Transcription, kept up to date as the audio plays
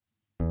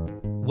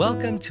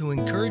Welcome to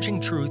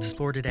Encouraging Truths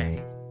for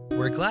Today.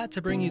 We're glad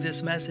to bring you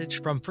this message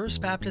from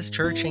First Baptist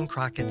Church in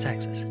Crockett,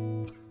 Texas.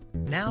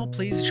 Now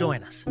please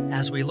join us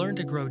as we learn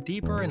to grow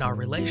deeper in our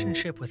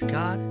relationship with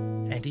God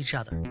and each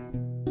other.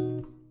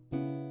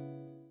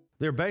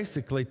 There are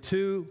basically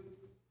two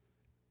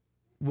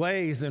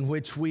ways in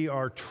which we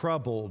are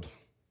troubled.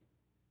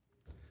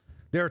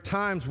 There are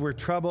times we're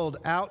troubled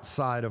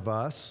outside of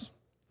us,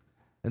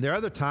 and there are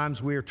other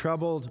times we are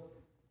troubled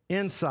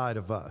inside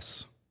of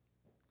us.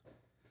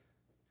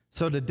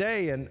 So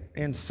today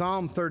in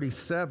Psalm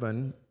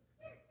 37,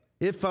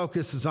 it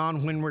focuses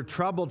on when we're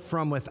troubled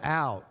from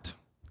without,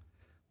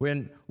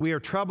 when we are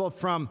troubled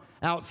from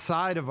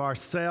outside of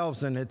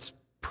ourselves and it's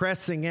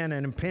pressing in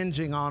and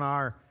impinging on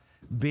our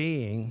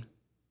being.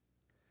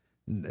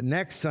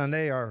 Next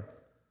Sunday, our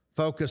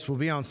focus will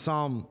be on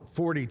Psalm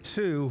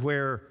 42,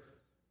 where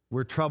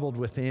we're troubled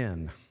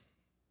within.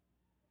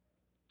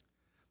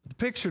 The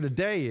picture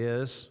today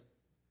is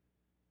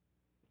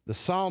the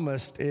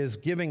psalmist is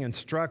giving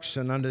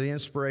instruction under the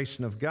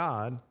inspiration of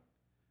God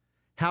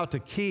how to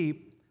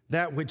keep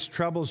that which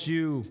troubles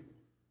you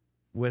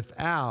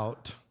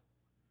without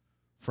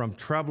from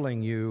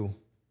troubling you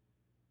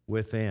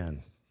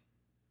within.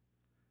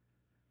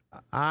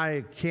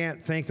 I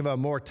can't think of a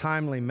more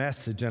timely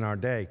message in our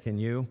day, can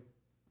you?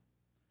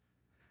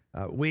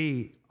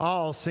 We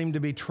all seem to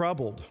be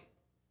troubled.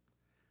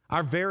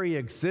 Our very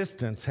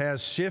existence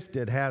has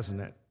shifted,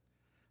 hasn't it?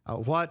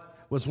 What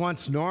was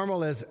once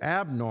normal is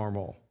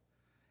abnormal.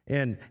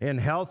 In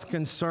health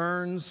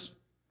concerns,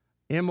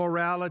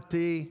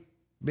 immorality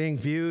being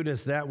viewed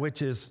as that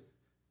which is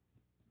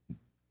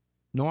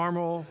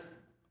normal,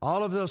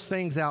 all of those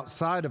things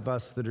outside of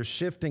us that are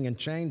shifting and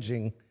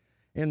changing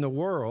in the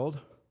world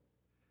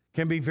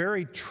can be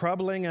very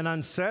troubling and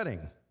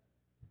unsettling.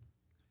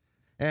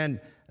 And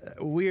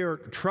we are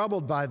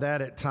troubled by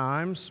that at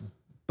times,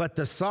 but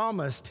the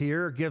psalmist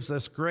here gives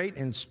us great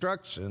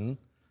instruction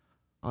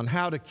on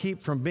how to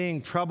keep from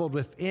being troubled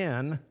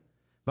within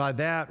by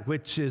that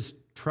which is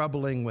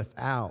troubling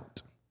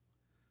without.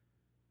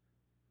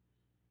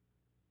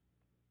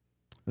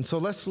 And so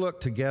let's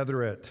look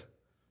together at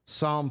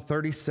Psalm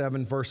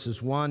 37,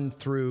 verses 1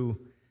 through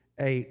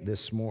 8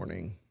 this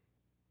morning,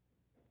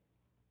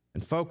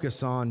 and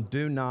focus on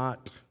do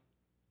not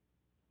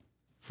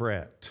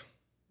fret.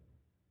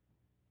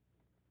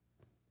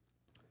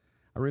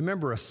 I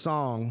remember a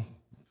song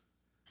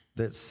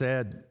that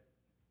said,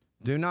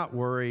 "Do not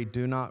worry,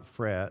 do not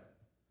fret.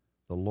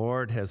 The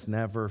Lord has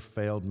never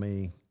failed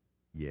me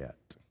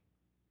yet."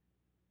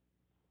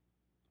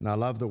 And I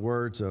love the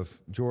words of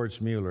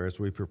George Mueller as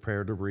we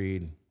prepare to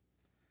read.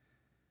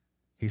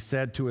 He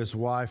said to his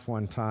wife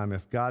one time,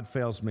 "If God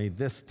fails me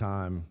this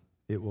time,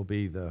 it will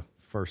be the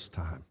first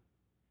time.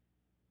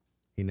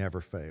 He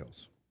never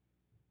fails."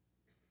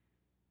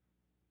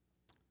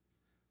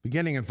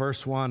 Beginning in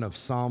verse 1 of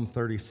Psalm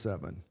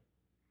 37.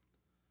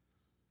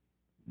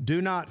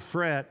 "Do not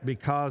fret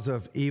because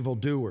of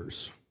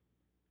evildoers,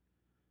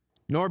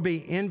 nor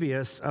be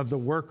envious of the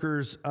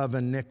workers of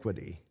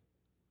iniquity,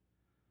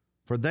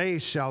 for they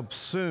shall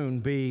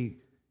soon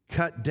be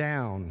cut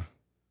down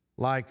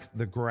like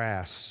the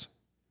grass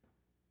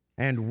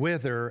and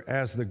wither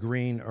as the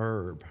green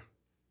herb.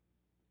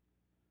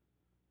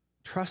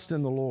 Trust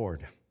in the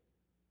Lord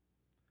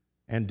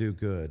and do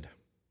good.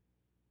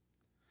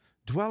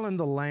 Dwell in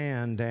the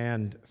land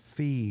and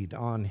feed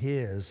on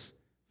His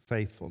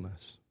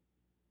faithfulness.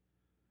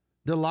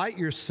 Delight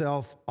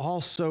yourself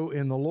also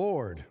in the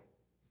Lord,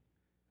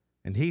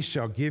 and He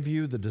shall give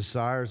you the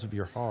desires of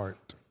your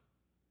heart.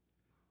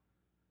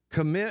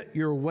 Commit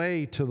your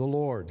way to the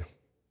Lord.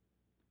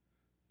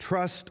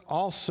 Trust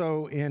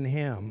also in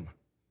Him,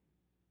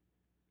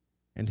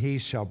 and He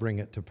shall bring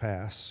it to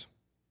pass.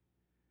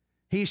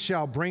 He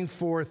shall bring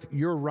forth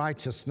your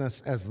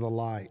righteousness as the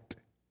light,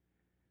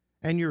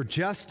 and your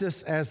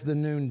justice as the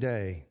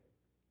noonday.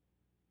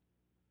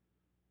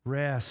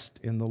 Rest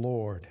in the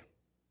Lord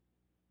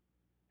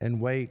and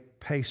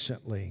wait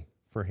patiently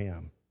for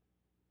Him.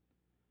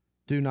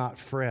 Do not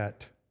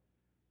fret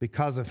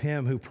because of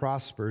him who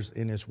prospers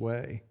in his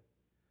way,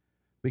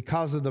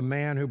 because of the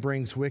man who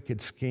brings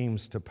wicked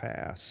schemes to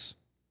pass.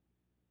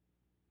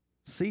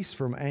 Cease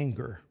from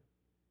anger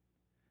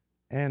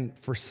and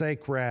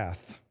forsake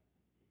wrath.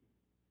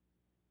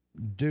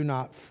 Do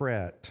not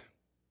fret.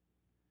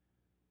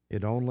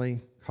 It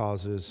only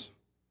causes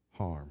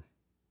harm."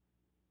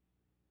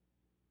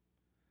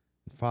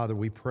 Father,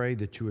 we pray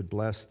that you would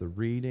bless the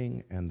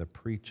reading and the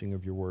preaching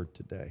of your word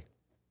today,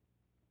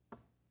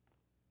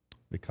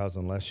 because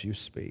unless you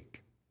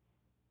speak,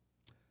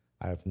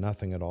 I have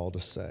nothing at all to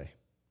say.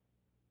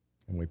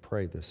 And we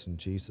pray this in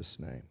Jesus'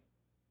 name.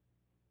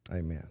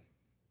 Amen.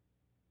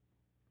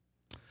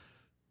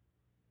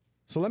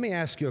 So let me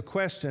ask you a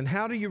question.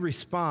 How do you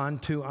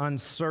respond to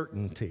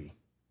uncertainty?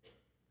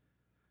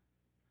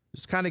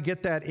 Just kind of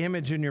get that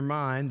image in your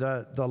mind.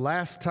 The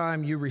last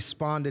time you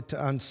responded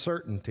to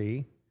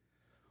uncertainty,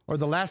 or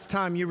the last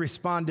time you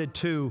responded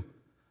to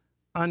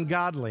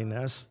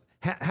ungodliness,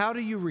 how do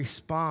you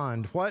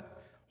respond?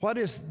 What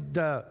is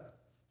the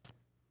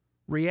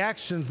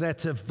reactions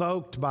that's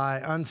evoked by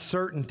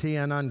uncertainty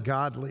and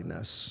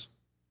ungodliness?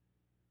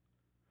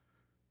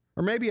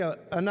 Or maybe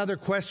another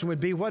question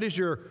would be, what is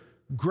your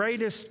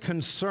greatest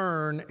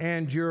concern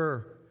and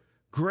your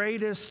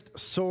greatest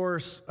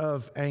source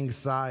of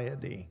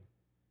anxiety?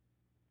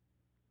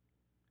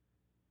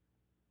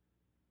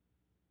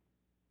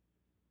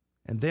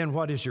 And then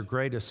what is your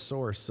greatest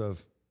source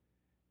of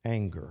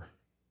anger?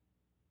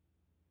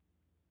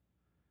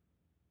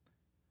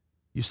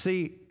 You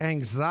see,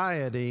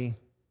 anxiety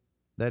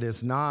that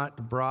is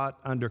not brought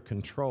under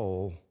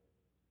control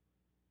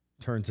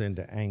turns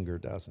into anger,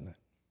 doesn't it?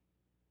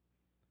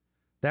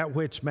 That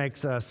which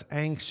makes us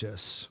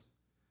anxious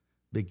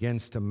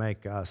begins to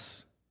make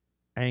us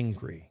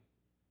angry.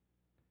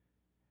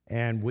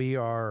 And we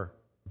are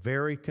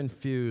very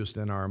confused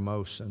in our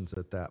emotions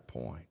at that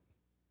point.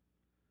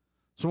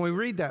 So when we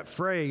read that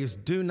phrase,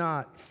 do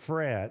not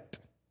fret,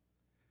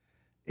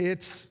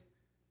 it's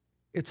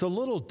a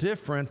little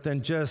different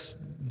than just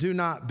do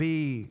not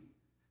be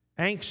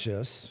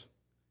anxious,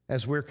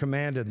 as we're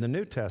commanded in the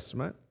New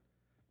Testament.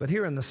 But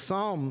here in the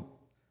Psalm,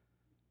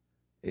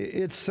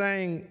 it's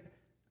saying,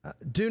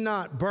 do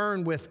not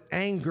burn with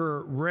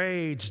anger,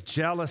 rage,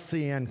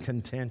 jealousy, and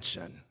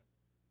contention.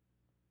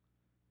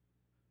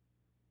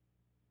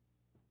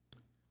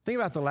 Think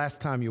about the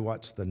last time you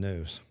watched the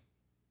news.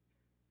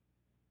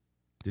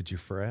 Did you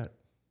fret?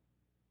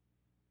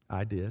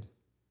 I did.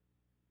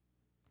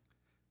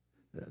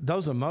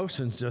 Those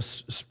emotions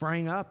just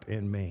sprang up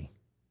in me.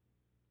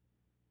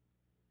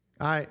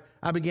 I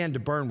began to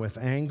burn with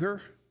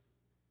anger.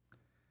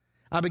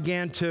 I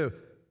began to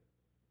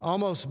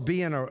almost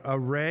be in a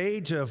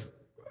rage of,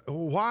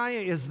 why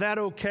is that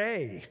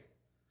okay?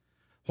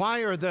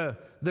 Why are the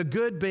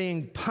good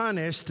being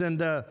punished and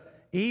the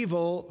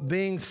evil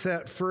being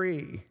set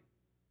free?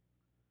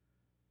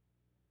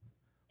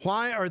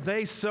 Why are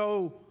they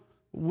so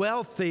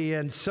wealthy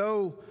and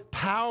so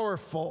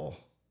powerful?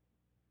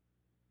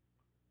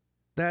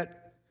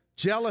 That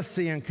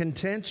jealousy and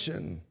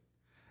contention,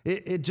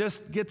 it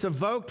just gets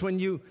evoked when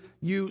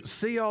you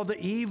see all the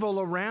evil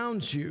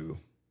around you.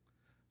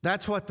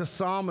 That's what the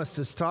psalmist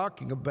is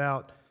talking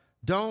about.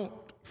 Don't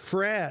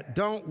fret.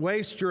 Don't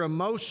waste your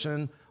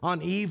emotion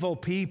on evil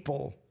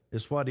people,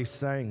 is what he's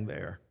saying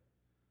there.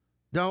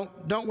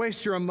 Don't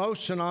waste your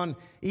emotion on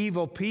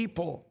evil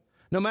people.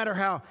 No matter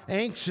how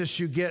anxious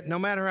you get, no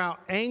matter how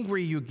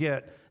angry you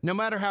get, no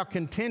matter how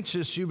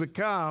contentious you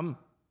become,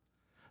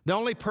 the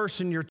only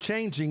person you're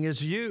changing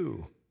is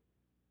you,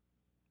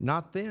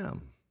 not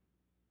them.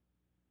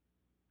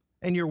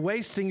 And you're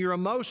wasting your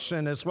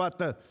emotion, is what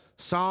the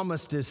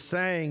psalmist is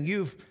saying.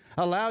 You've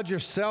allowed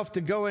yourself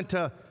to go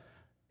into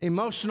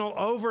emotional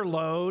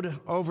overload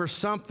over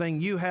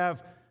something you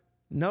have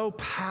no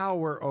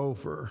power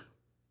over.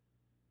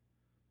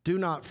 Do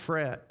not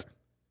fret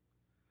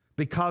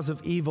because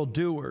of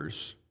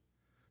evildoers,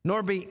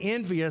 nor be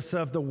envious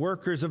of the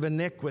workers of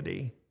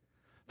iniquity,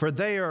 for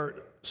they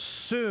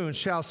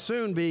shall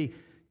soon be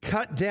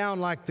cut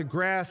down like the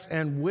grass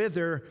and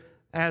wither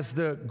as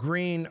the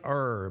green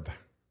herb.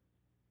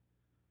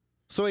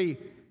 So he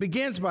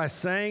begins by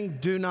saying,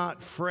 do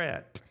not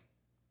fret.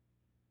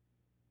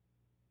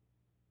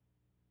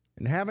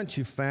 And haven't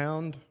you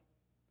found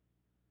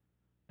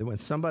that when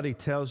somebody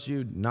tells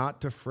you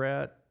not to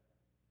fret,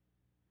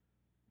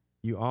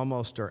 you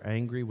almost are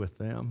angry with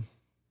them?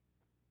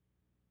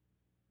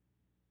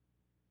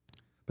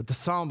 But the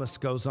psalmist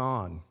goes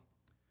on,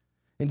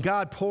 and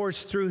God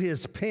pours through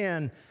his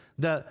pen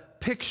the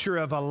picture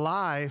of a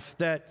life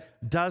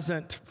that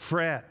doesn't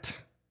fret.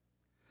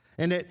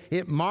 And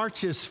it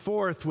marches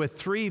forth with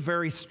three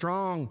very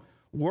strong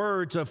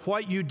words of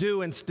what you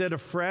do instead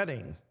of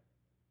fretting.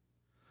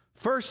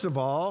 First of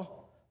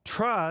all,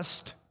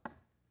 trust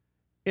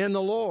in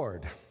the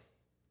Lord.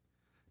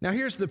 Now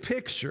here's the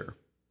picture.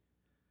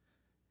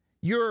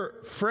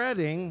 You're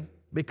fretting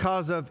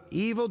because of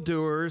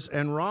evildoers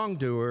and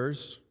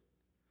wrongdoers.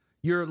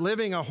 You're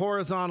living a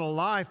horizontal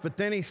life, but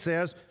then he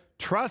says,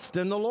 trust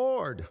in the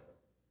Lord.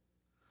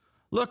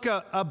 Look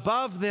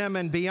above them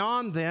and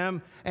beyond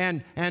them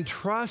and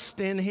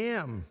trust in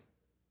him.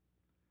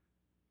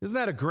 Isn't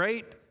that a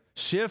great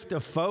shift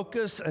of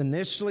focus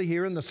initially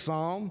here in the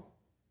psalm?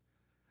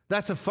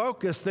 That's a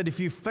focus that if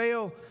you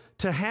fail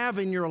to have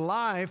in your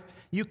life,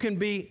 you can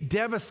be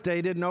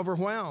devastated and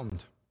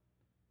overwhelmed.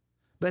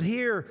 But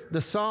here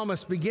the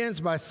psalmist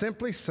begins by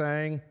simply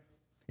saying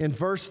in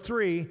verse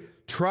 3,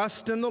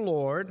 trust in the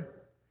Lord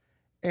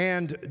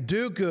and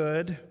do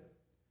good,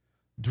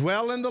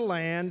 dwell in the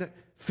land,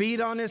 feed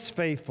on his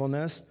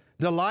faithfulness,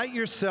 delight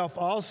yourself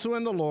also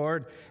in the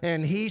Lord,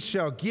 and he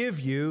shall give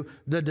you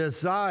the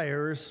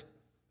desires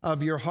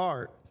of your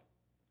heart.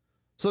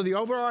 So the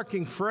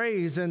overarching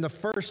phrase in the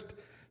first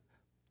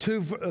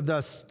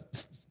the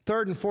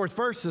third and fourth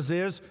verses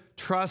is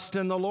trust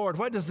in the Lord.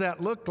 What does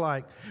that look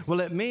like? Well,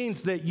 it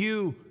means that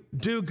you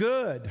do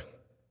good.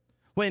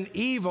 When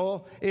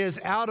evil is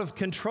out of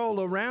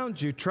control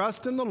around you,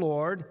 trust in the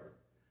Lord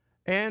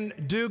and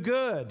do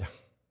good.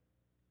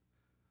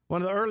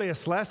 One of the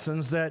earliest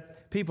lessons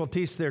that people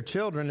teach their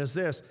children is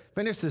this.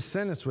 Finish this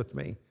sentence with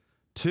me.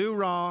 2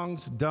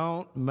 wrongs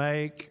don't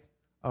make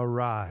a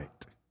right.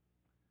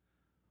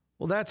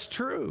 Well, that's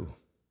true.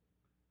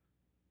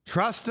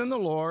 Trust in the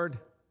Lord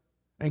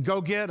and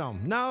go get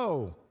them.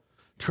 No.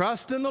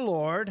 Trust in the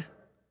Lord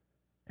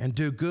and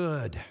do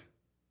good.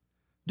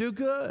 Do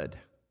good.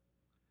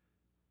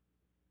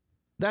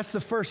 That's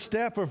the first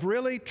step of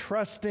really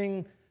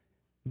trusting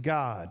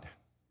God.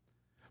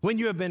 When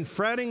you have been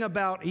fretting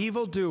about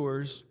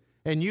evildoers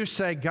and you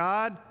say,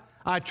 God,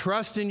 I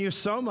trust in you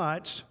so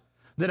much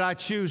that I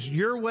choose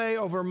your way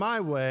over my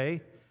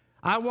way.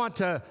 I want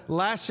to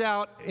lash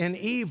out in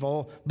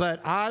evil,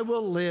 but I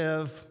will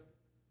live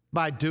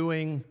by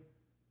doing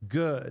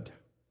good.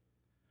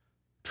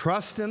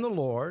 Trust in the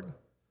Lord,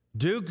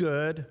 do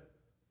good,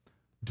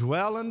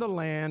 dwell in the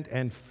land,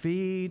 and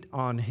feed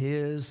on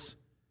his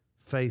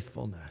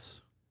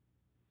faithfulness.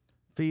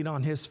 Feed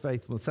on his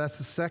faithfulness. That's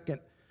the second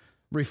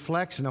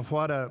reflection of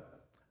what a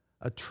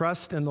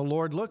trust in the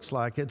Lord looks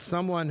like. It's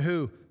someone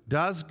who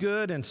does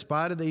good in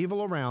spite of the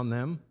evil around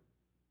them.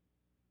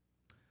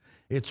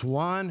 It's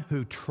one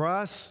who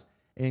trusts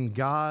in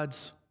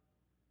God's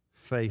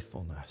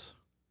faithfulness.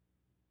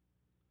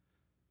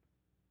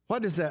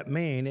 What does that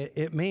mean?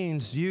 It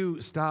means you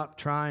stop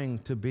trying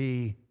to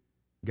be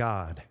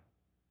God.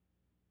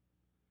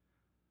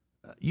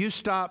 You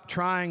stop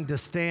trying to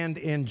stand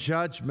in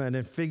judgment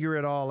and figure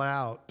it all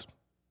out.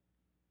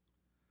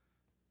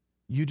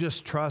 You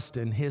just trust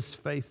in his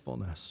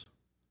faithfulness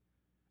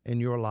in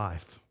your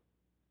life.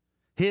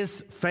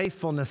 His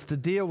faithfulness to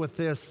deal with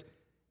this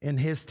in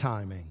his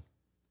timing.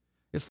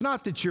 It's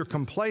not that you're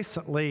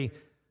complacently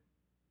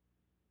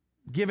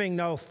giving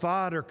no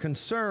thought or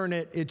concern.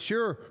 It's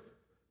you're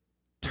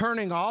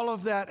turning all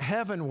of that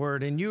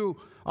heavenward and you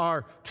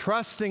are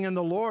trusting in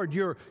the Lord.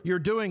 You're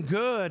doing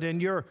good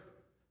and you're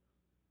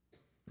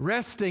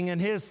resting in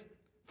his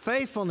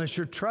faithfulness.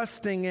 You're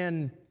trusting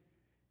in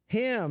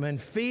him and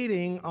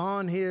feeding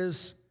on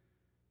his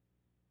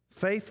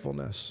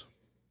faithfulness.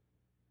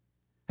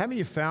 Haven't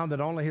you found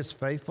that only his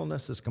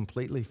faithfulness is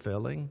completely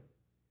filling?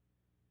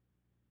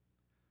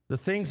 The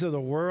things of the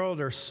world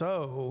are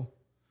so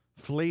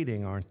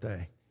fleeting, aren't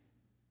they?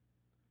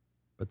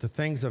 But the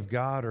things of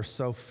God are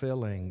so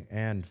filling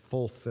and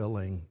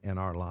fulfilling in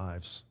our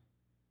lives.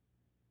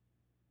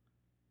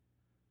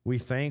 We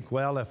think,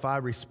 well, if I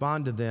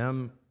respond to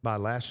them by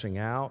lashing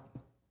out,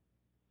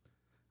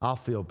 I'll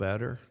feel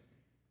better.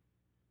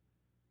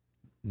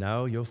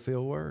 No, you'll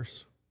feel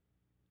worse.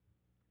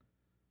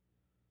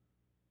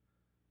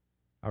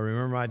 I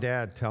remember my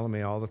dad telling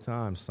me all the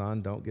time,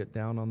 son, don't get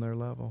down on their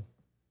level.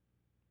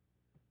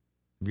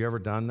 Have you ever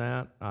done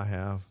that? I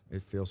have.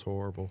 It feels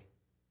horrible.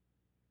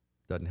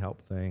 Doesn't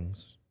help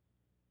things.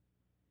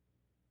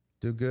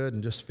 Do good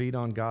and just feed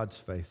on God's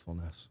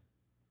faithfulness.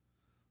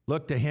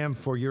 Look to him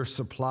for your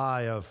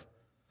supply of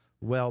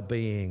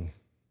well-being.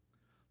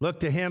 Look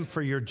to him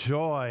for your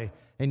joy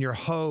and your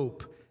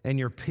hope and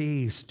your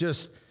peace.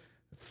 Just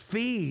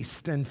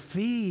feast and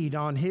feed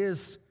on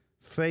his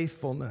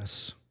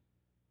faithfulness.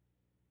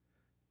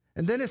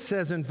 And then it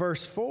says in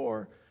verse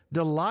 4,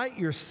 delight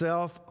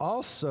yourself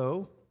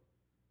also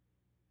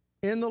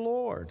in the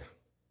Lord.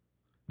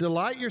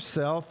 Delight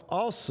yourself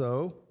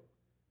also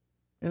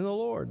in the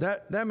Lord.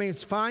 That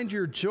means find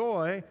your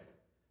joy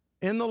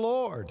in the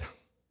Lord.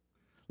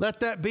 Let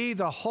that be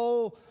the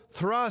whole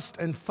thrust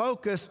and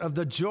focus of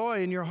the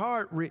joy in your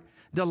heart.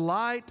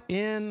 Delight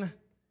in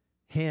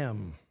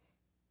him.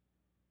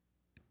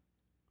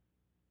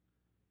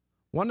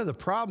 One of the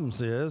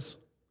problems is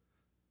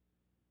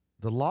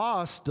the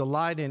lost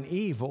delight in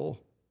evil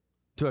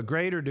to a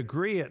greater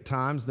degree at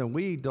times than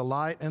we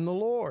delight in the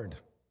Lord.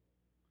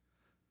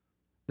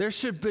 There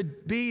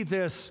should be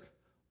this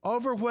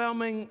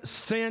overwhelming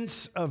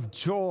sense of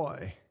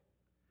joy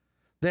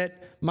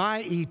that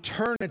my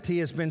eternity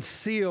has been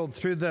sealed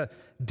through the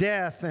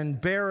death and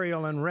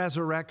burial and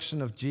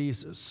resurrection of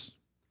Jesus.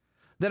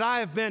 That I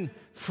have been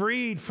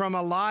freed from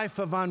a life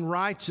of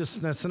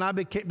unrighteousness and I've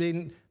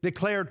been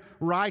declared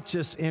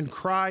righteous in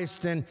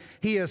Christ, and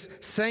he is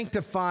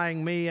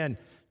sanctifying me and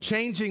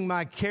changing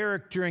my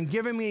character and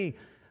giving me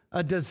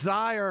a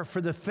desire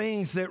for the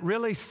things that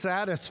really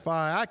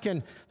satisfy. I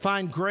can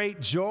find great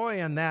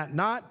joy in that,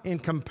 not in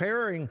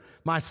comparing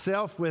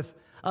myself with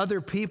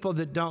other people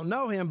that don't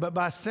know him, but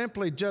by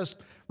simply just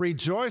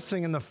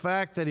rejoicing in the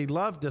fact that he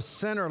loved a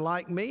sinner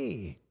like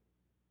me,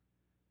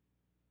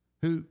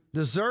 who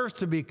deserves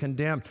to be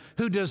condemned,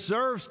 who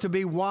deserves to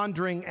be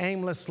wandering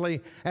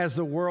aimlessly as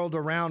the world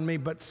around me,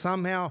 but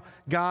somehow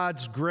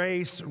God's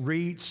grace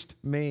reached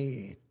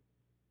me.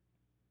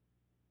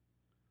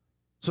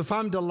 So if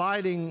I'm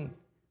delighting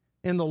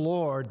in the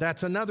Lord,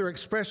 that's another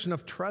expression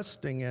of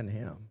trusting in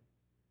him.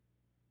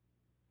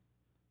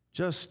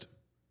 Just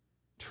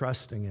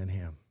trusting in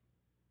him.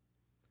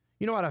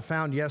 You know what I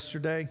found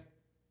yesterday?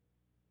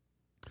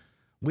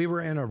 We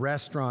were in a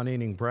restaurant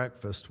eating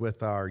breakfast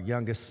with our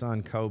youngest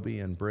son, Kobe,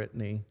 and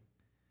Brittany,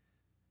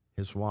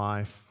 his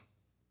wife.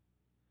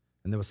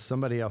 And there was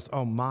somebody else.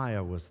 Oh,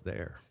 Maya was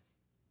there.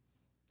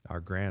 our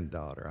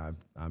granddaughter.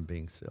 I'm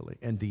being silly.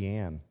 And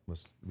Deanne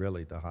was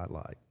really the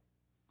highlight.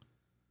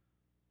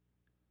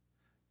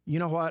 You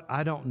know what?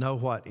 I don't know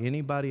what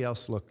anybody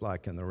else looked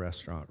like in the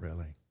restaurant,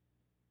 really.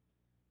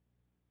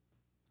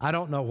 I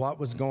don't know what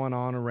was going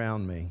on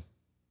around me.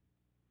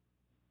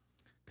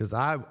 Because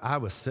I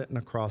was sitting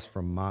across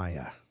from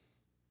Maya,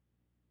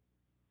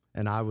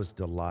 and I was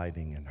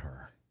delighting in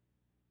her.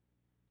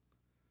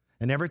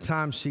 And every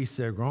time she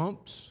said,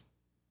 "Grumps,"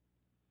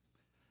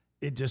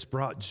 it just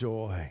brought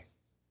joy,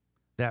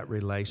 that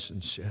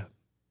relationship.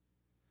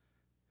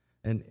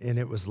 And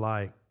it was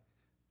like,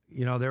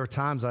 there were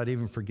times I'd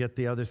even forget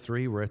the other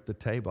three were at the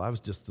table. I was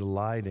just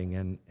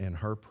delighting in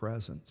her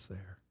presence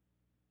there.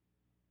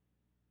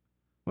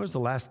 When was the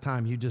last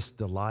time you just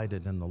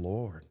delighted in the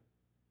Lord?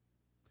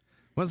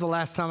 When was the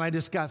last time I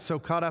just got so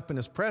caught up in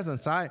His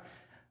presence?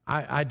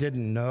 I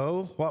didn't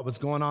know what was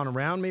going on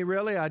around me,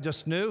 really. I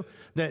just knew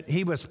that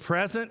He was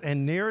present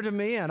and near to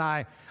me, and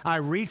I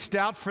reached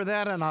out for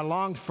that, and I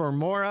longed for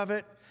more of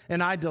it,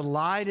 and I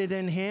delighted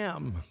in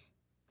Him.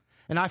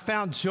 And I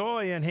found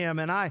joy in Him,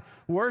 and I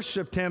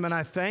worshiped Him, and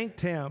I thanked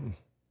Him.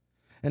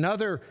 And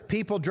other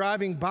people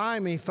driving by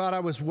me thought I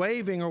was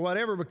waving or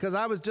whatever because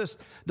I was just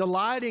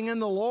delighting in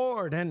the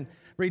Lord and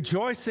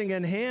rejoicing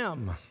in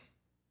Him.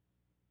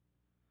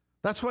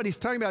 That's what He's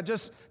talking about.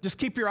 Just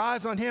keep your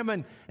eyes on Him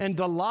and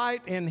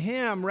delight in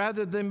Him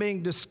rather than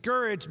being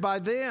discouraged by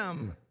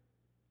them.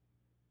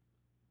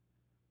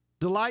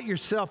 Delight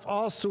yourself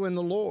also in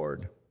the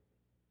Lord.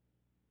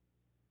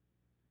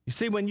 You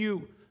see, when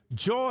you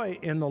joy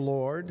in the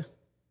Lord,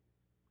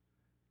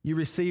 you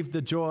receive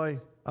the joy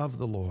of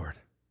the Lord.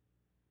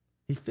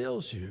 He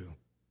fills you.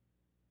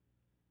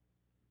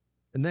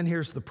 And then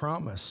here's the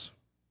promise.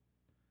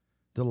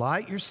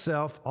 Delight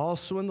yourself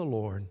also in the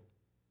Lord,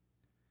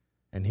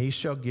 and He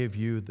shall give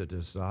you the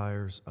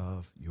desires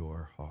of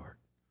your heart.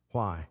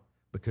 Why?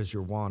 Because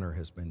your wanter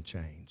has been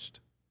changed.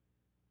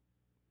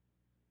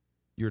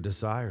 Your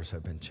desires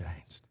have been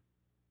changed.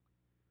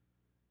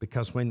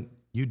 Because when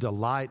you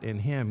delight in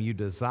Him, you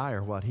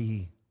desire what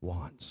He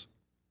wants.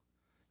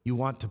 You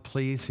want to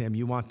please Him.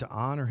 You want to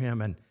honor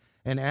Him.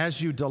 And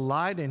as you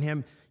delight in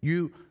Him,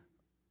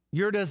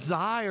 your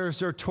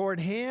desires are toward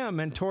Him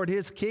and toward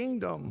His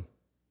kingdom.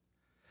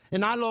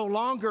 And I no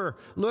longer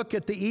look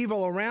at the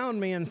evil around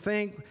me and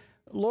think,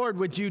 "Lord,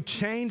 would you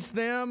change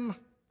them?"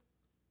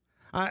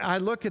 I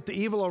look at the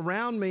evil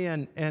around me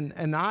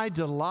and I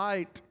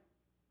delight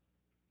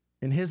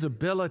in His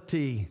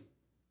ability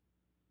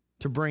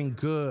to bring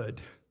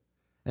good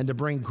and to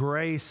bring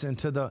grace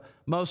into the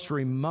most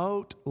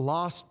remote,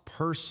 lost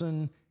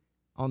person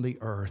on the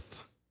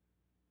earth.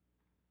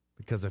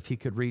 Because if He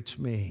could reach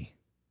me,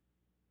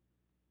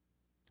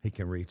 He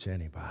can reach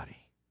anybody.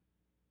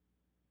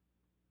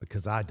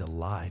 Because I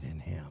delight in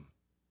Him.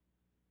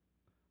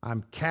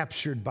 I'm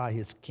captured by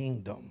His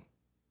kingdom.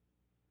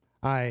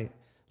 I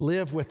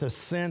live with a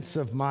sense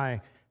of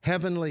my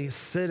heavenly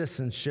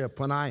citizenship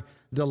when I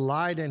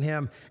delight in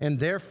Him. And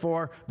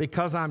therefore,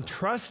 because I'm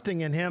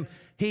trusting in Him,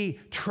 He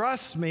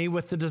trusts me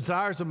with the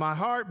desires of my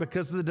heart,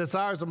 because the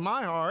desires of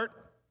my heart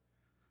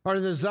are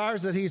the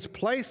desires that He's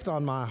placed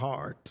on my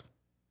heart.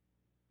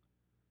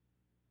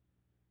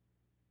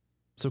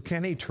 So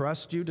can He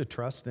trust you to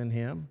trust in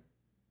Him?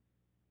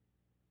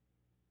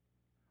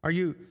 Are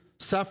you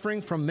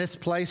suffering from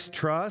misplaced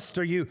trust?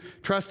 Are you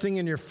trusting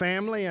in your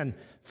family and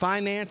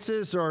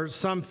finances or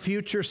some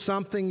future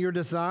something you're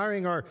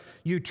desiring? Are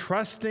you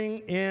trusting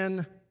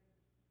in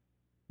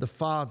the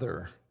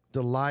Father,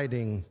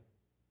 delighting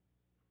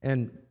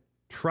and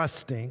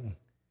trusting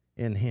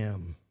in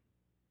Him?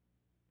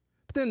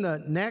 But then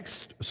the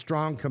next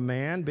strong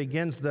command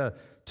begins the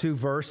two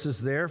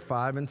verses there,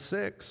 5 and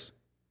 6.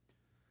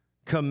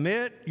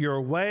 Commit your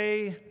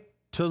way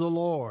to the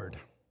Lord.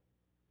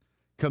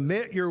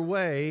 Commit your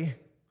way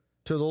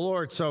to the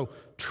Lord. So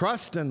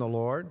trust in the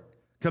Lord.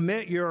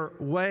 Commit your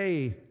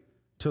way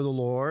to the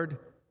Lord.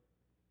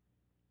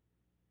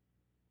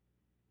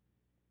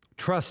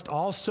 Trust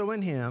also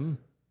in Him,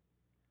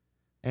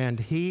 and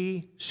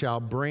He shall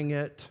bring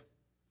it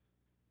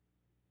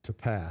to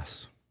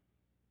pass.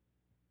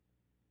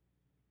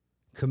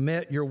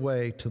 Commit your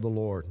way to the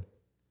Lord.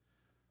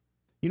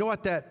 You know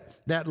what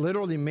that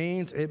literally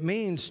means? It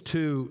means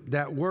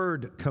that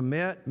word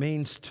commit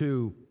means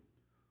to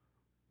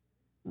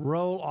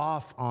roll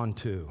off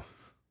onto.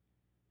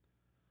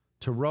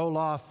 To roll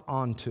off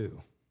onto.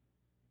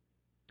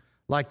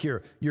 Like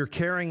you're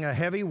carrying a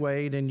heavy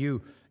weight and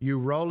you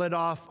roll it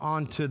off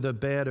onto the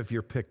bed of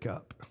your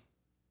pickup.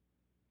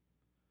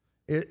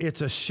 It's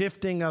a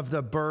shifting of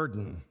the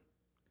burden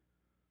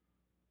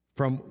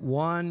from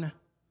one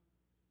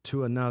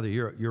to another.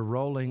 You're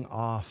rolling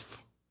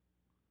off.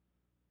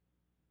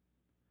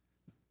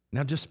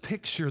 Now just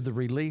picture the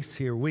release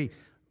here.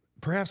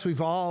 Perhaps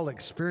we've all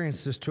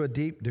experienced this to a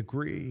deep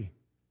degree.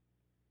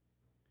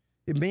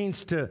 It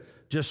means to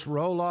just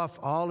roll off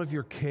all of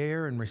your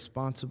care and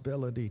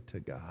responsibility to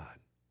God.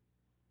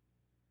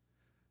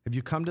 Have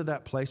you come to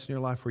that place in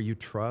your life where you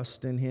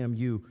trust in Him?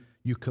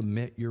 You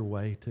commit your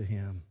way to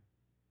Him?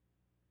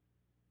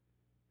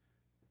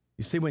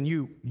 You see, when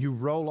you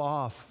roll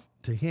off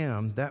to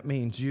him, that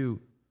means you're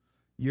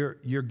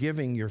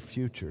giving your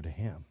future to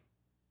him.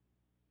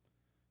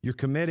 You're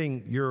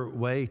committing your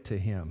way to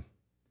him.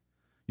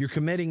 You're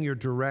committing your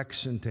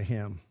direction to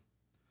him.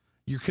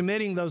 You're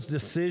committing those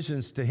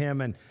decisions to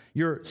him, and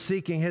you're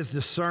seeking his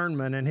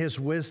discernment and his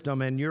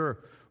wisdom, and you're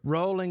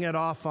rolling it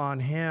off on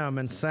him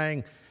and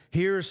saying,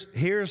 here's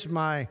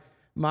my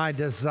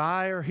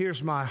desire,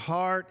 here's my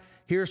heart,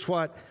 here's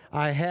what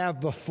I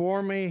have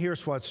before me,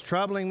 here's what's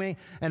troubling me,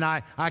 and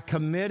I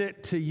commit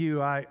it to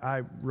you.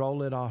 I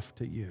roll it off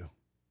to you.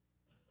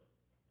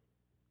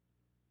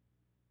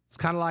 It's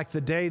kind of like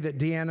the day that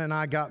Deanna and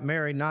I got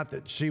married, not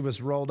that she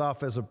was rolled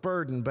off as a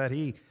burden, but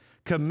he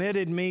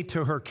committed me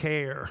to her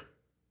care,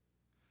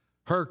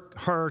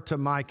 her to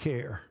my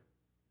care.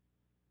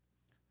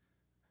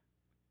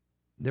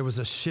 There was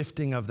a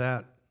shifting of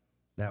that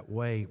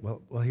weight.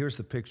 Well, here's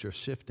the picture of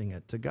shifting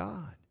it to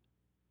God.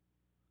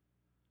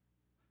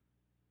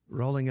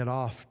 Rolling it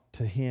off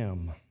to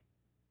him.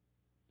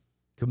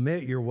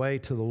 Commit your way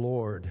to the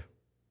Lord.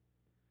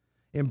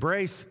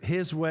 Embrace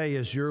his way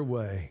as your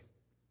way.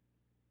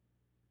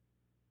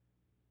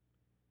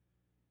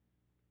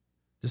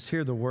 Just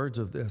hear the words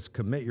of this.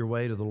 Commit your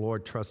way to the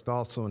Lord. Trust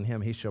also in him.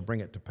 He shall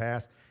bring it to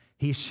pass.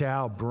 He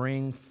shall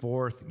bring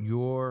forth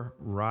your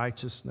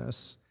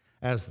righteousness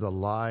as the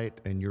light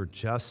and your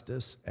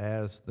justice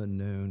as the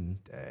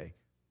noonday.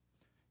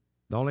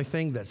 The only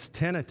thing that's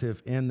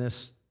tentative in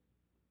this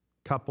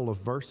couple of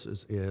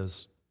verses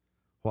is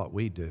what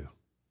we do.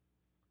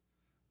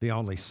 The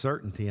only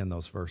certainty in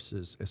those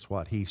verses is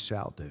what he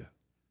shall do.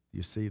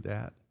 You see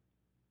that?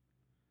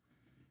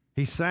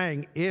 He's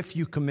saying, if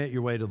you commit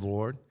your way to the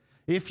Lord,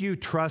 if you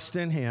trust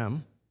in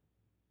him,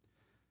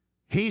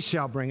 he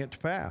shall bring it to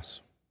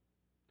pass.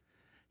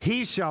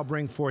 He shall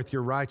bring forth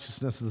your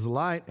righteousness as the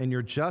light and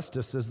your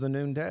justice as the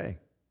noonday.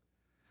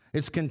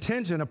 It's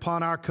contingent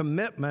upon our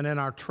commitment and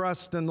our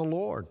trust in the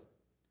Lord.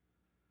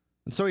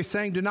 And so he's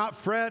saying, do not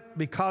fret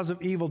because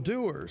of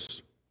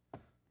evildoers.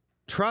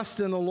 Trust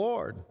in the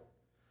Lord.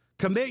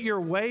 Commit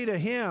your way to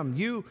him.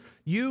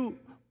 You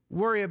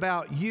worry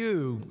about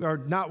you, or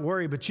not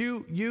worry, but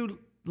you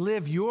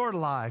live your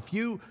life.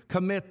 You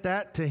commit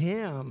that to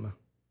him.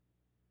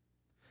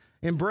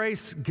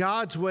 Embrace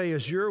God's way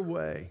as your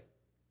way.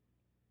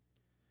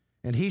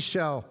 And he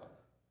shall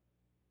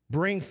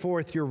bring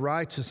forth your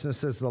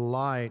righteousness as the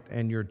light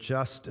and your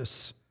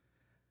justice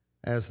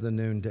as the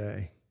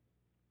noonday.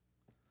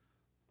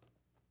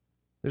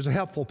 There's a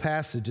helpful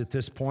passage at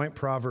this point,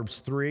 Proverbs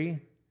 3,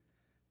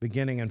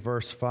 beginning in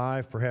verse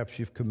 5. Perhaps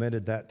you've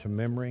committed that to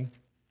memory.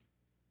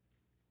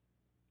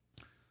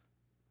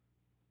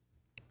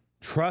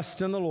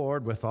 Trust in the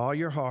Lord with all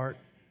your heart.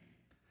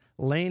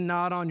 Lean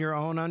not on your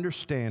own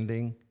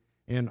understanding.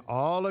 In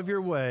all of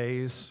your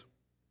ways,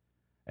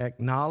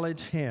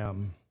 acknowledge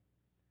him,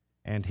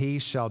 and he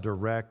shall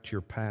direct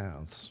your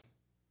paths.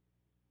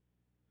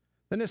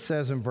 Then it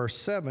says in verse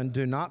 7,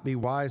 do not be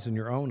wise in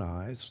your own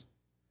eyes.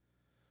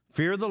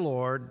 Fear the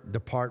Lord,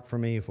 depart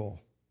from evil.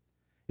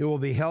 It will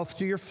be health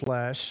to your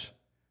flesh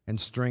and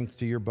strength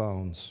to your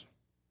bones.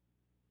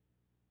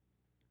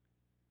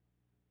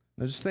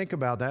 Now just think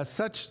about that.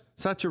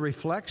 Such a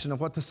reflection of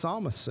what the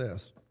psalmist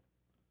says.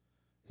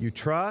 You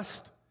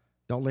trust,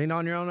 don't lean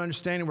on your own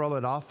understanding, roll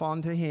it off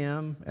onto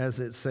him, as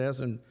it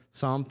says in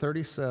Psalm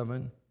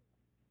 37.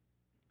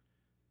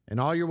 In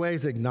all your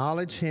ways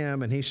acknowledge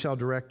him, and he shall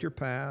direct your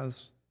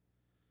paths.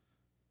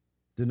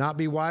 Do not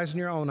be wise in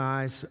your own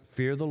eyes.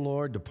 Fear the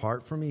Lord,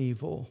 depart from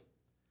evil.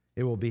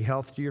 It will be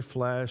health to your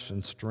flesh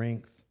and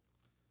strength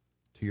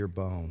to your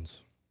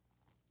bones.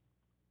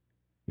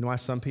 You know why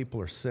some people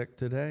are sick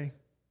today?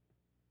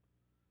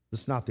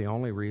 This is not the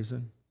only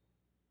reason.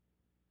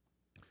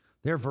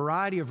 There are a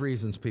variety of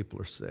reasons people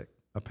are sick.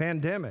 A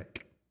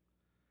pandemic,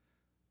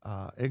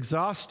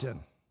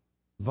 exhaustion,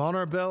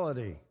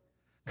 vulnerability,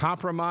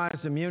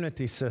 compromised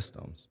immunity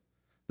systems.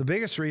 The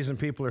biggest reason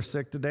people are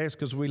sick today is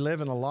because we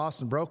live in a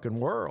lost and broken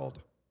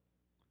world.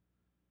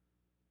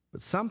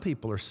 But some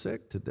people are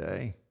sick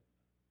today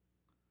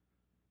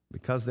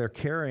because they're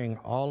carrying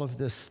all of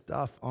this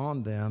stuff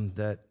on them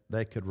that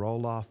they could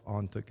roll off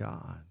onto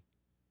God.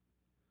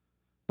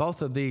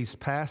 Both of these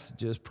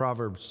passages,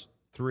 Proverbs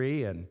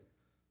 3 and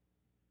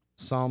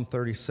Psalm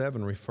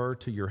 37, refer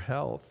to your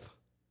health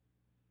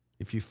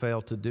if you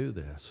fail to do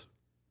this.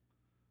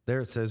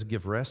 There it says,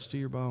 give rest to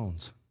your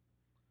bones.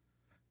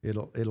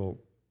 It'll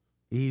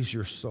ease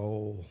your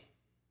soul.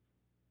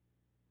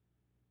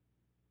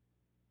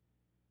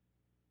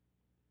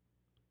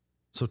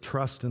 So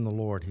trust in the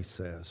Lord, he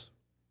says.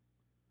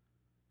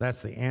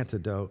 That's the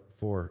antidote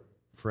for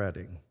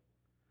fretting.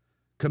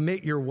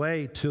 Commit your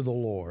way to the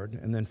Lord.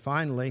 And then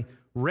finally,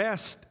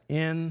 rest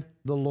in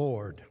the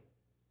Lord.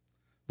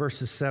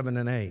 Verses 7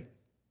 and 8.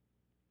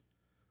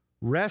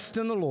 Rest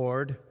in the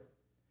Lord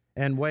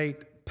and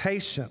wait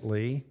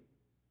patiently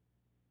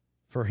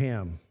for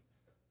him.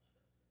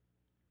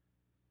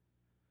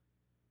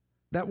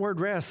 That word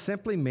rest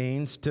simply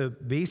means to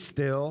be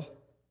still,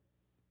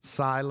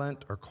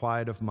 silent, or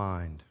quiet of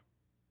mind.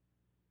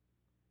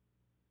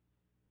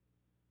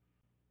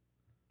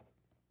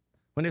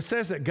 When it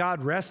says that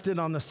God rested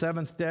on the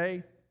seventh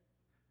day,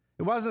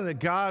 it wasn't that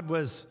God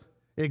was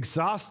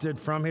exhausted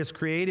from his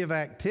creative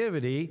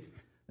activity.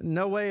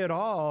 No way at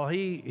all.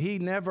 He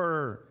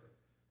never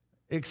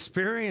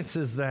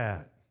experiences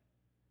that.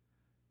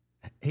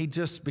 He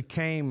just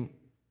became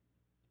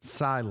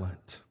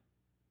silent,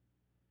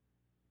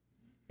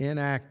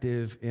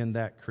 inactive in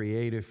that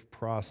creative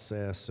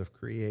process of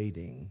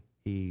creating.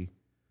 He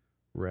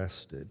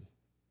rested.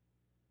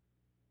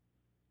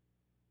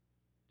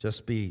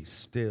 Just be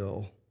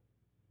still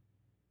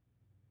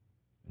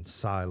and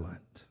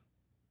silent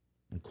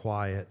and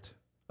quiet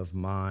of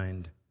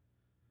mind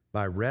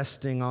by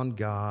resting on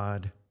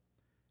God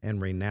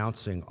and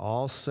renouncing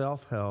all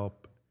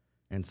self-help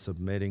and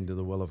submitting to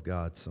the will of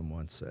God,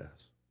 someone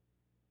says.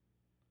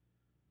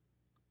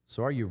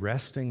 So are you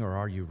resting or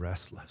are you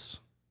restless?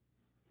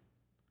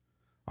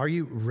 Are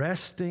you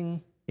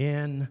resting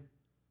in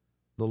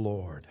the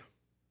Lord?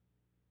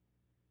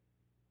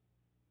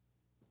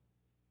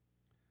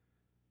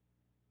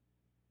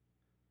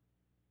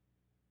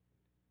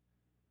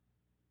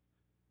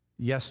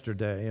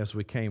 Yesterday, as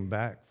we came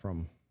back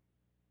from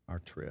our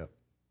trip,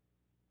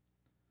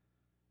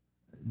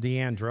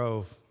 Deanne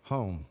drove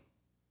home,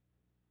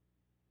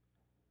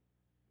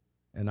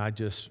 and I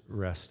just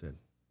rested.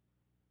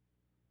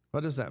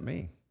 What does that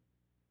mean?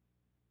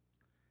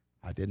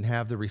 I didn't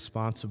have the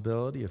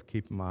responsibility of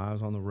keeping my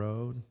eyes on the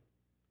road.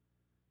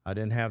 I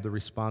didn't have the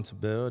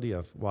responsibility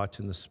of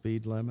watching the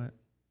speed limit.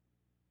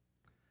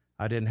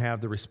 I didn't have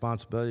the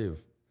responsibility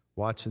of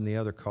watching the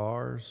other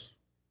cars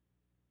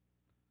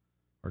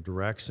or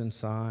direction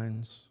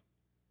signs.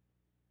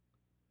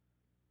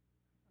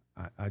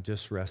 I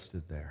just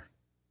rested there.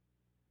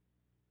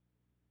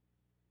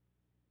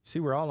 See,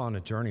 we're all on a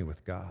journey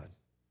with God.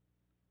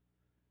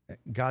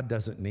 God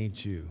doesn't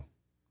need you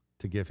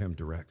to give him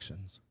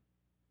directions.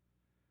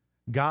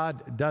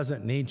 God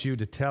doesn't need you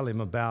to tell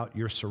him about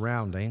your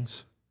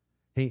surroundings.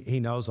 He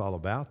knows all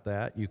about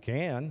that. You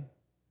can,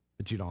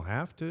 but you don't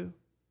have to.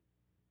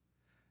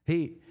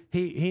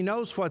 He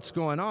knows what's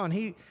going on.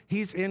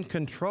 He's in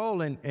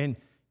control, and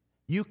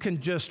you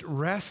can just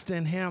rest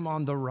in him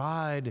on the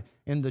ride,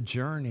 in the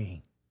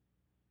journey.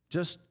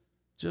 Just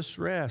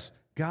rest.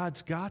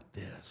 God's got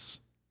this.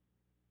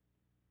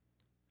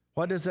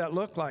 What does that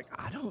look like?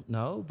 I don't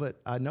know, but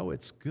I know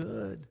it's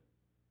good.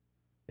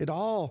 It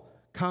all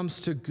comes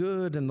to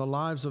good in the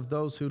lives of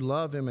those who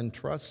love him and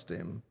trust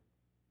him.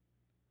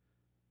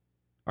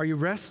 Are you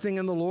resting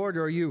in the Lord,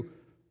 or are you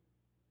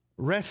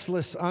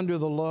restless under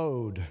the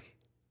load?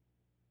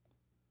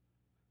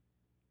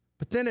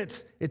 But then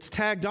it's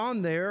tagged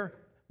on there,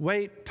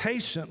 wait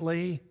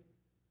patiently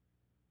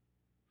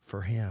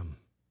for him.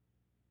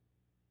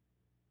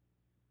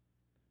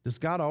 Does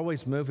God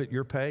always move at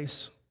your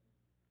pace?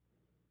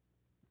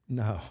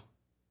 No.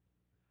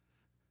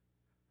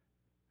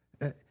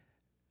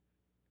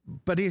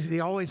 But is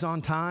he always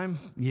on time?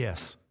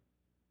 Yes.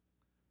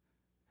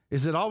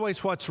 Is it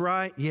always what's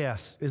right?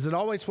 Yes. Is it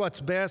always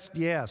what's best?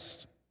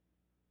 Yes.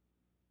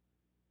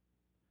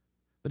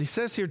 But he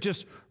says here,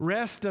 just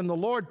rest in the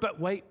Lord, but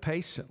wait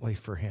patiently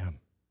for him.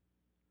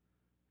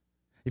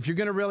 If you're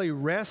going to really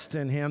rest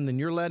in him, then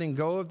you're letting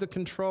go of the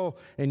control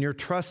and you're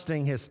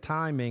trusting his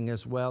timing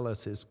as well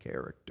as his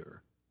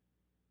character.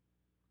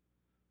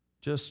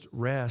 Just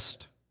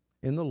rest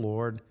in the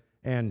Lord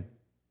and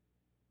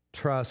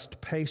trust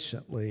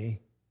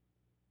patiently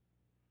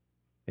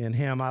in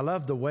him. I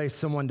love the way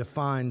someone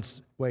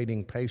defines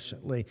waiting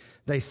patiently.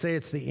 They say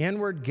it's the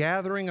inward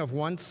gathering of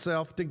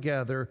oneself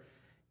together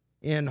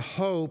in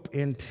hope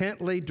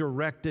intently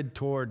directed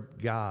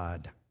toward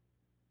God.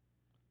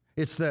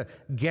 It's the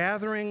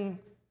gathering,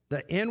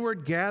 the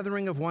inward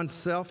gathering of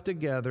oneself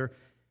together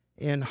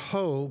in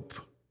hope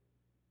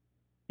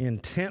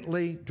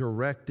intently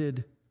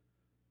directed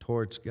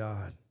towards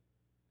God.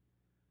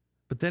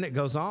 But then it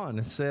goes on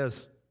and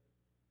says,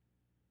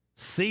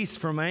 cease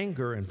from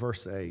anger in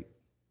verse 8.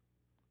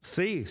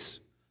 Cease.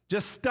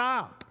 Just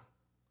stop.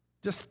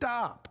 Just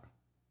stop.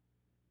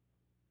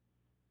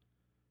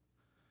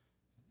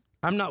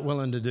 I'm not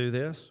willing to do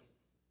this.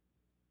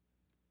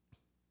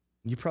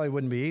 You probably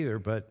wouldn't be either,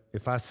 but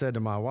if I said to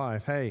my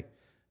wife, hey,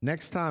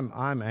 next time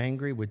I'm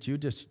angry, would you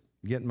just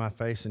get in my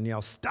face and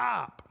yell,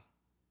 stop?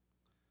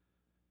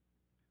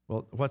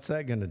 Well, what's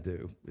that going to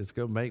do? It's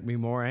going to make me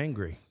more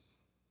angry.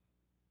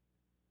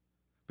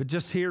 But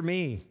just hear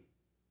me.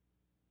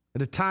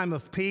 At a time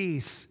of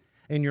peace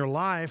in your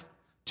life,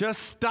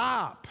 just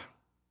stop.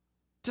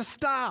 Just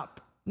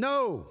stop.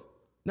 No,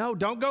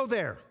 don't go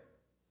there.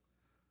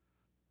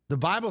 The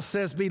Bible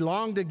says be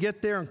long to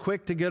get there and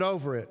quick to get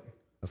over it.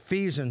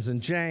 Ephesians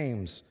and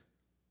James.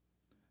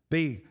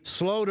 Be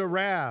slow to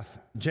wrath,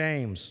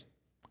 James.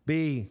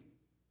 Be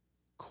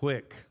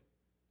quick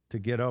to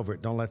get over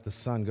it. Don't let the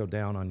sun go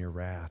down on your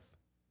wrath.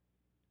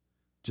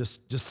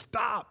 Just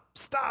stop.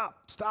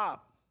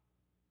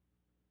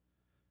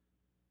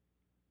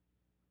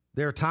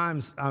 There are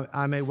times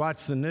I may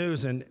watch the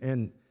news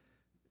and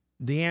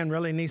Deanne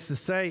really needs to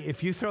say,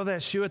 if you throw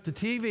that shoe at the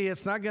TV,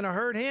 it's not going to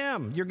hurt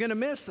him. You're going to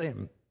miss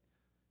him.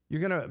 You're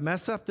going to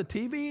mess up the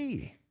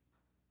TV.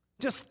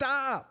 Just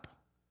stop.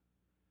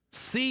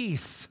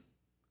 Cease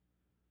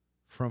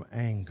from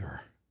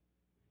anger.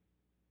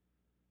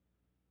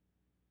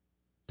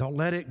 Don't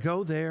let it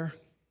go there.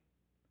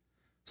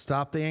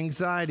 Stop the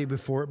anxiety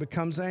before it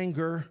becomes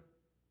anger.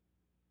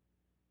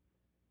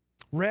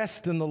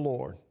 Rest in the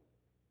Lord.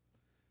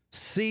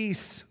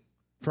 Cease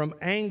from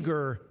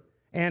anger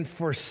and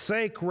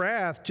forsake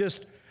wrath.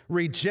 Just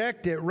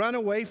reject it. Run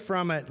away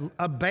from it.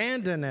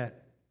 Abandon it.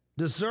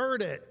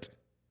 Desert it.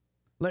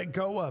 Let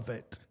go of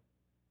it.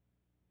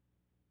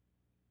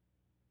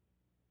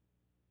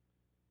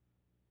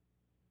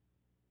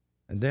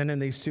 And then in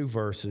these two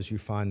verses, you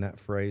find that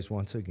phrase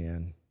once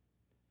again,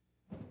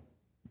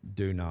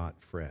 do not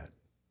fret.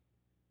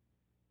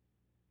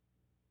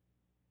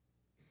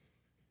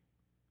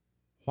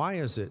 Why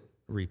is it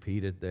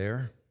repeated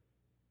there?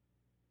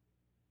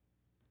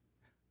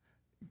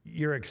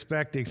 You're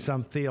expecting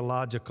some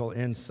theological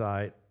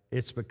insight.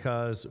 It's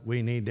because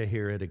we need to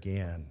hear it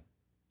again.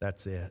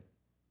 That's it.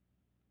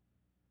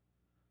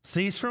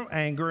 Cease from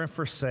anger and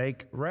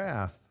forsake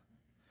wrath.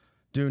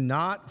 Do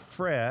not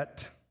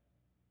fret.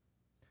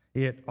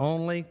 It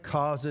only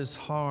causes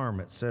harm,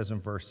 it says in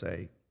verse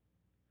 8.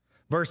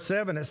 Verse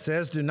 7, it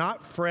says, do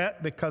not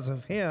fret because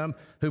of him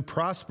who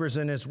prospers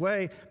in his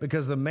way,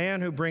 because the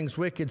man who brings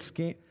wicked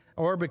schemes,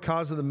 or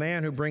because of the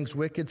man who brings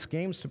wicked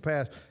schemes to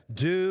pass.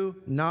 Do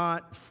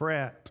not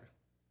fret.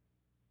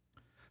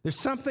 There's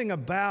something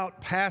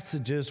about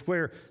passages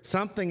where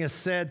something is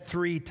said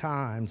 3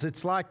 times.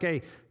 It's like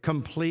a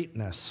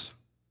completeness.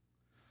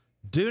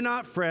 Do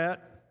not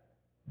fret,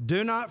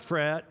 do not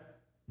fret,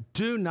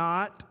 do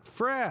not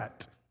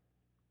fret.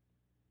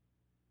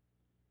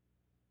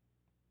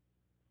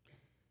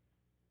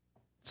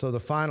 So the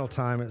final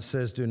time it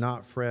says, do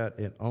not fret,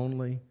 it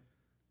only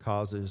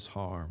causes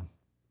harm.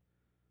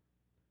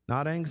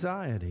 Not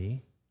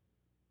anxiety.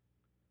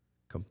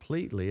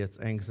 Completely, it's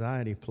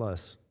anxiety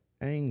plus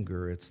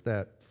anger. It's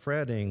that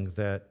fretting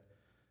that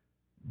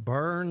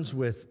burns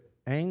with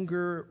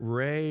anger,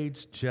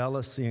 rage,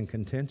 jealousy, and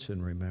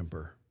contention,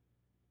 remember.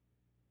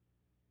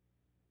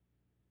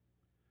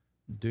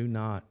 Do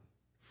not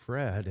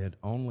fret, it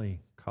only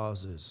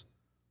causes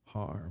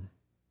harm.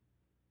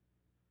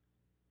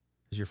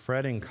 Has your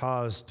fretting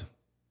caused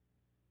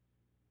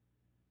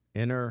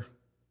inner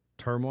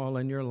turmoil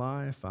in your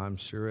life? I'm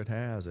sure it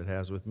has. It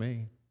has with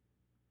me.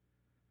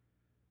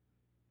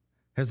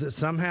 Has it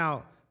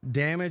somehow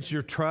damaged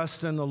your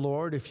trust in the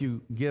Lord if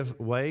you give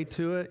way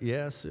to it?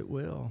 Yes, it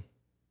will.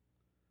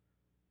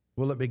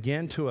 Will it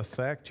begin to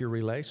affect your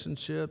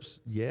relationships?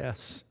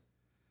 Yes,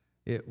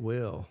 it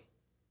will.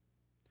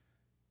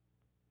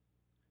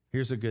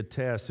 Here's a good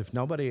test. If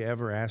nobody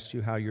ever asks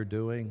you how you're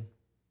doing,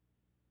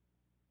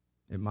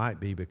 it might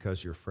be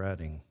because you're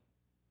fretting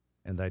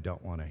and they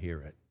don't want to hear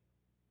it.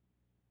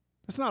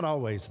 It's not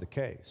always the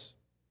case.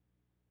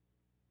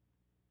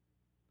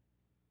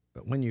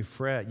 But when you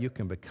fret, you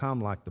can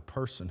become like the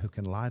person who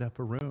can light up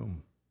a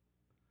room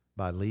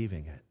by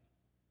leaving it.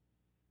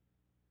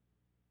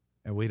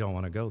 And we don't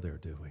want to go there,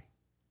 do we?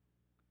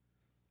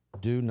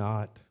 Do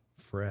not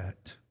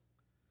fret.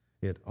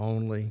 It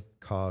only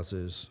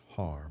causes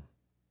harm.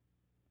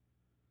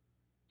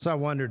 So I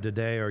wonder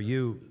today, are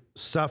you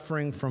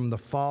suffering from the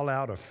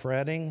fallout of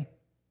fretting?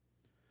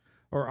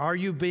 Or are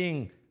you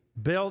being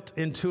built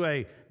into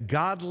a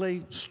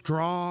godly,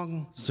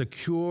 strong,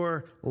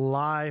 secure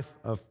life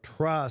of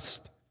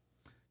trust,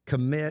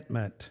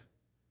 commitment,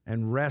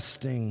 and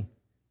resting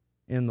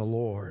in the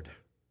Lord?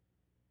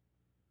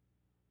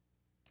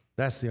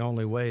 That's the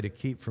only way to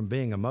keep from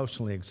being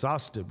emotionally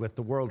exhausted with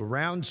the world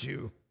around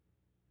you.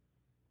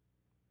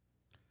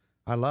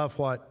 I love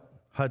what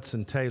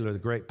Hudson Taylor, the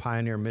great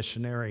pioneer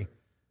missionary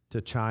to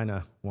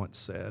China, once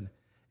said.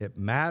 It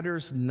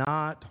matters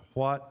not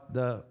what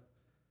the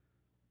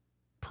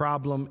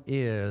problem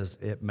is,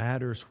 it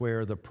matters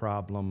where the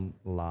problem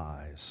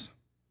lies.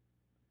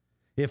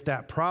 If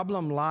that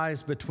problem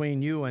lies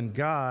between you and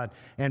God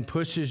and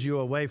pushes you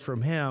away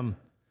from Him,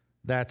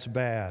 that's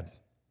bad.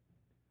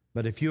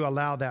 But if you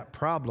allow that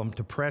problem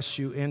to press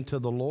you into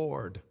the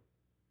Lord,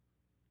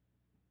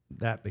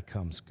 that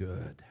becomes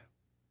good.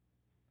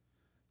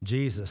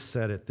 Jesus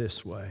said it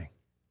this way,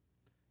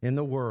 in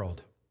the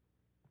world,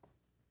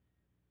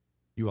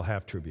 you will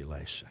have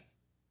tribulation,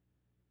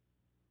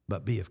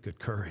 but be of good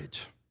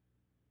courage.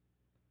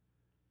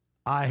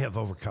 I have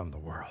overcome the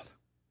world.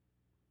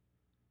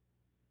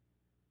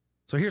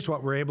 So here's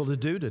what we're able to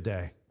do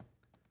today.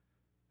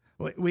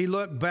 We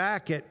look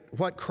back at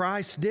what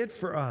Christ did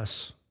for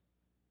us.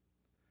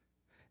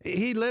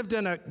 He lived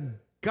in a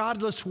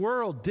godless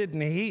world, didn't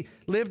he? He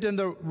lived in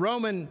the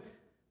Roman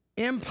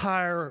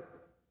Empire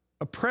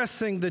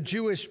oppressing the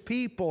Jewish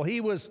people.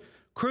 He was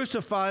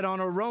crucified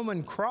on a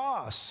Roman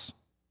cross.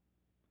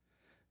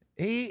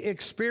 He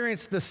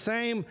experienced the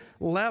same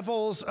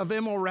levels of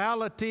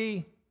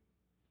immorality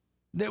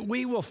that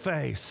we will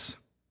face.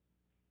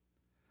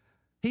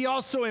 He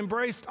also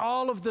embraced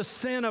all of the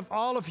sin of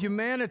all of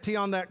humanity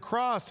on that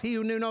cross. He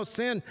who knew no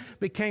sin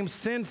became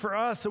sin for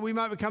us, so we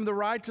might become the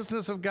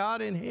righteousness of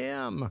God in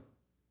Him.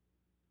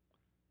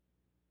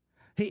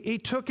 He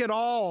took it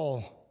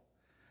all,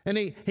 and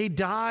he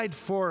died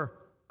for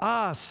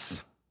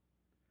us.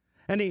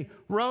 And he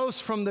rose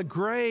from the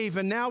grave,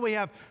 and now we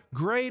have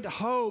great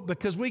hope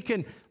because we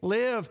can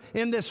live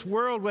in this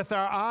world with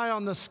our eye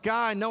on the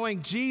sky,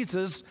 knowing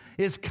Jesus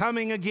is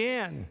coming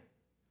again.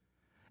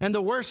 And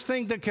the worst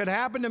thing that could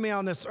happen to me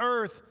on this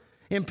earth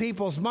in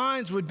people's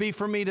minds would be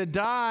for me to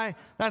die.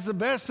 That's the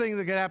best thing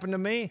that could happen to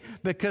me,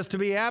 because to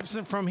be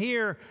absent from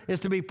here is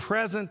to be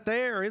present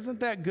there.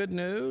 Isn't that good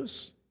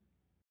news?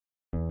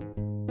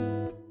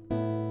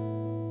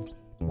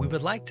 We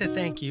would like to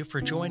thank you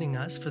for joining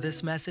us for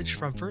this message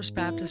from First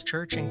Baptist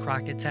Church in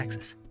Crockett,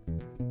 Texas.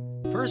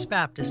 First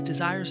Baptist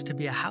desires to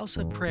be a house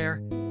of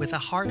prayer with a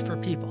heart for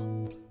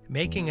people,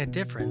 making a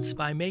difference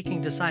by making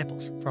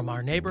disciples from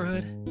our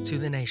neighborhood to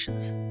the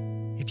nations.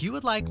 If you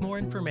would like more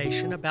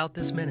information about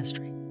this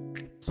ministry,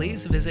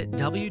 please visit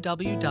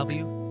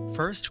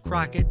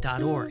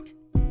www.firstcrockett.org.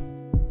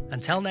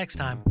 Until next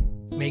time,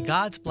 may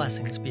God's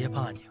blessings be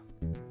upon you.